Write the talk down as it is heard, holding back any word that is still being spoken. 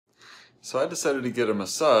So I decided to get a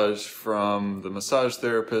massage from the massage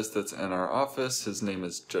therapist that's in our office. His name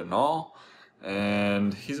is Janal,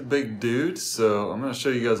 and he's a big dude, so I'm going to show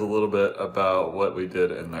you guys a little bit about what we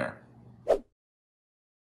did in there.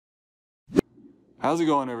 How's it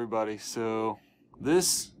going, everybody? So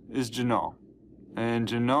this is Janal, and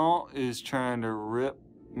Janal is trying to rip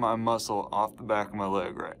my muscle off the back of my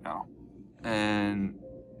leg right now. And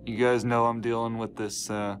you guys know I'm dealing with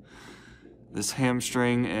this this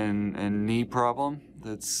hamstring and knee problem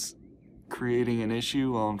that's creating an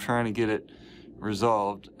issue while I'm trying to get it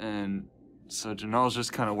resolved. And so Janal's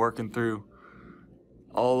just kind of working through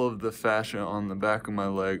all of the fascia on the back of my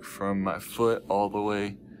leg from my foot all the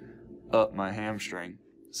way up my hamstring.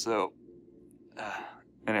 So,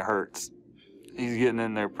 and it hurts. He's getting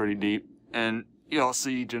in there pretty deep. And y'all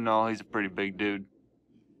see Janal, he's a pretty big dude.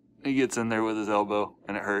 He gets in there with his elbow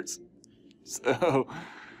and it hurts. So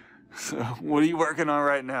what are you working on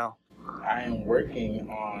right now? I am working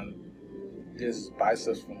on this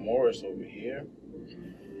biceps femoris over here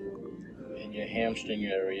in your hamstring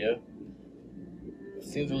area. It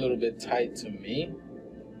seems a little bit tight to me.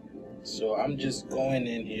 So I'm just going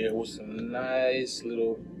in here with some nice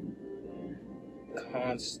little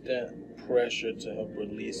constant pressure to help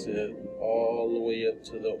release it all the way up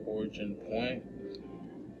to the origin point,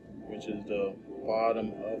 which is the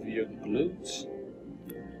bottom of your glutes.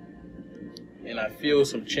 And I feel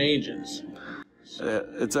some changes. So,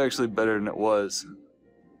 it's actually better than it was.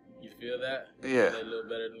 you feel that? Yeah. Feel that a little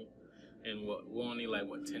better than, and we're only like,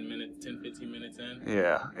 10, 15 minutes in?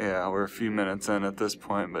 Yeah, we're a few minutes in at this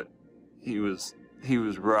point, but he was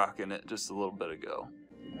rocking it just a little bit ago.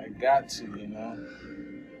 I got to,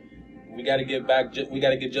 We got to get back, we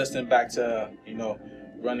got to get Justin back to,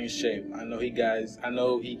 running shape. I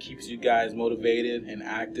know he keeps you guys motivated and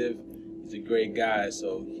active. He's a great guy,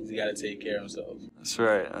 so he's got to take care of himself.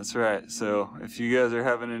 That's right. So if you guys are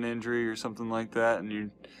having an injury or something like that and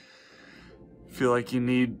you feel like you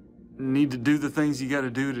need to do the things you got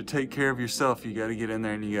to do to take care of yourself, you got to get in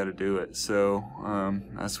there and you got to do it. So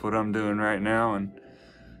that's what I'm doing right now. And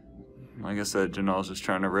like I said, Janal's just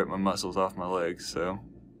trying to rip my muscles off my legs. So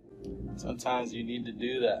sometimes you need to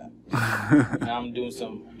do that. Now I'm doing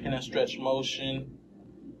some pin and stretch motion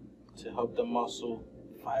to help the muscle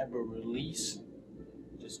fiber release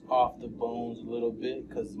just off the bones a little bit,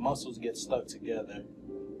 because muscles get stuck together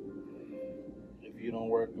if you don't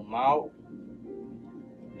work them out.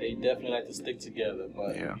 They definitely like to stick together,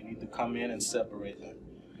 but you need to come in and separate them.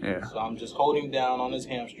 Yeah. So I'm just holding down on his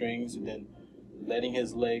hamstrings and then letting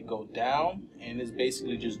his leg go down, and it's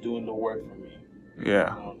basically just doing the work for me.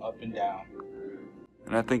 Yeah. Up and down.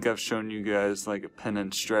 And I think I've shown you guys like a pin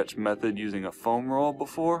and stretch method using a foam roll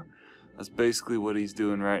before. That's basically what he's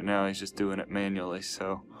doing right now. He's just doing it manually,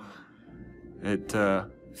 so it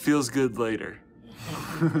feels good later.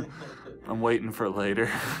 I'm waiting for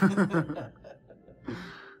later.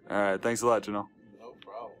 Alright, thanks a lot, Janal. No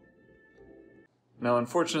problem. Now,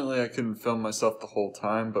 unfortunately, I couldn't film myself the whole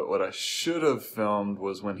time, but what I should have filmed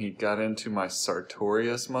was when he got into my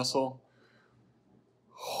sartorius muscle.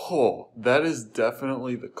 Oh, that is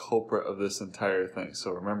definitely the culprit of this entire thing.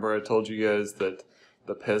 So remember I told you guys that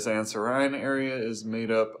the pes anserine area is made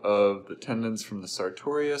up of the tendons from the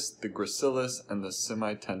sartorius, the gracilis, and the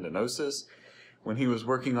semitendinosus. When he was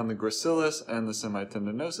working on the gracilis and the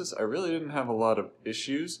semitendinosus, I really didn't have a lot of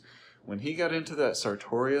issues. When he got into that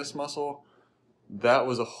sartorius muscle, that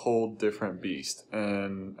was a whole different beast.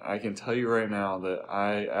 And I can tell you right now that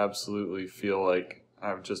I absolutely feel like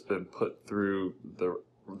I've just been put through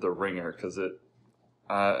the ringer, because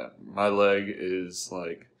my leg is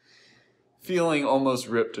like feeling almost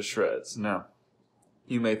ripped to shreds. Now,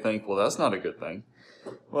 you may think, well, that's not a good thing.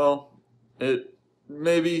 Well, it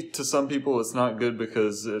maybe to some people it's not good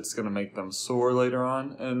because it's going to make them sore later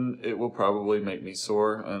on, and it will probably make me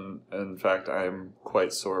sore, and in fact I am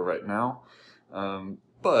quite sore right now.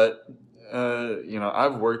 But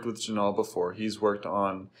I've worked with Janal before. He's worked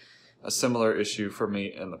on a similar issue for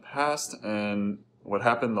me in the past, and what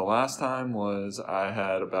happened the last time was I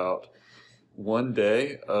had about one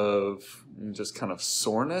day of just kind of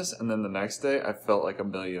soreness, and then the next day I felt like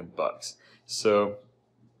 $1,000,000. So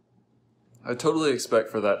I totally expect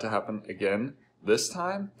for that to happen again this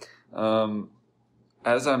time.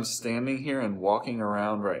 As I'm standing here and walking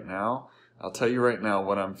around right now, I'll tell you right now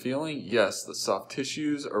what I'm feeling. Yes, the soft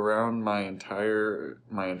tissues around my entire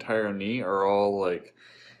knee are all like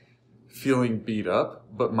feeling beat up,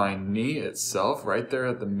 but my knee itself, right there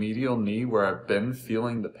at the medial knee where I've been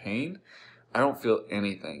feeling the pain, I don't feel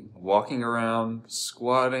anything. Walking around,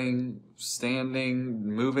 squatting, standing,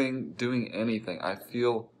 moving, doing anything, I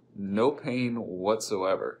feel no pain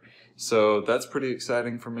whatsoever. So that's pretty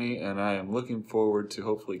exciting for me, and I am looking forward to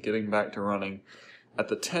hopefully getting back to running at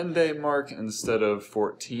the 10-day mark instead of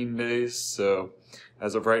 14 days. So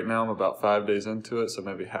as of right now, I'm about 5 days into it, so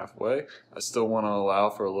maybe halfway. I still want to allow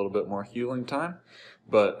for a little bit more healing time,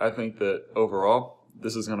 but I think that overall,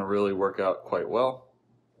 this is going to really work out quite well.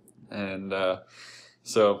 And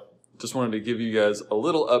so just wanted to give you guys a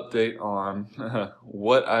little update on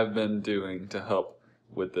what I've been doing to help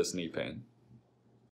with this knee pain.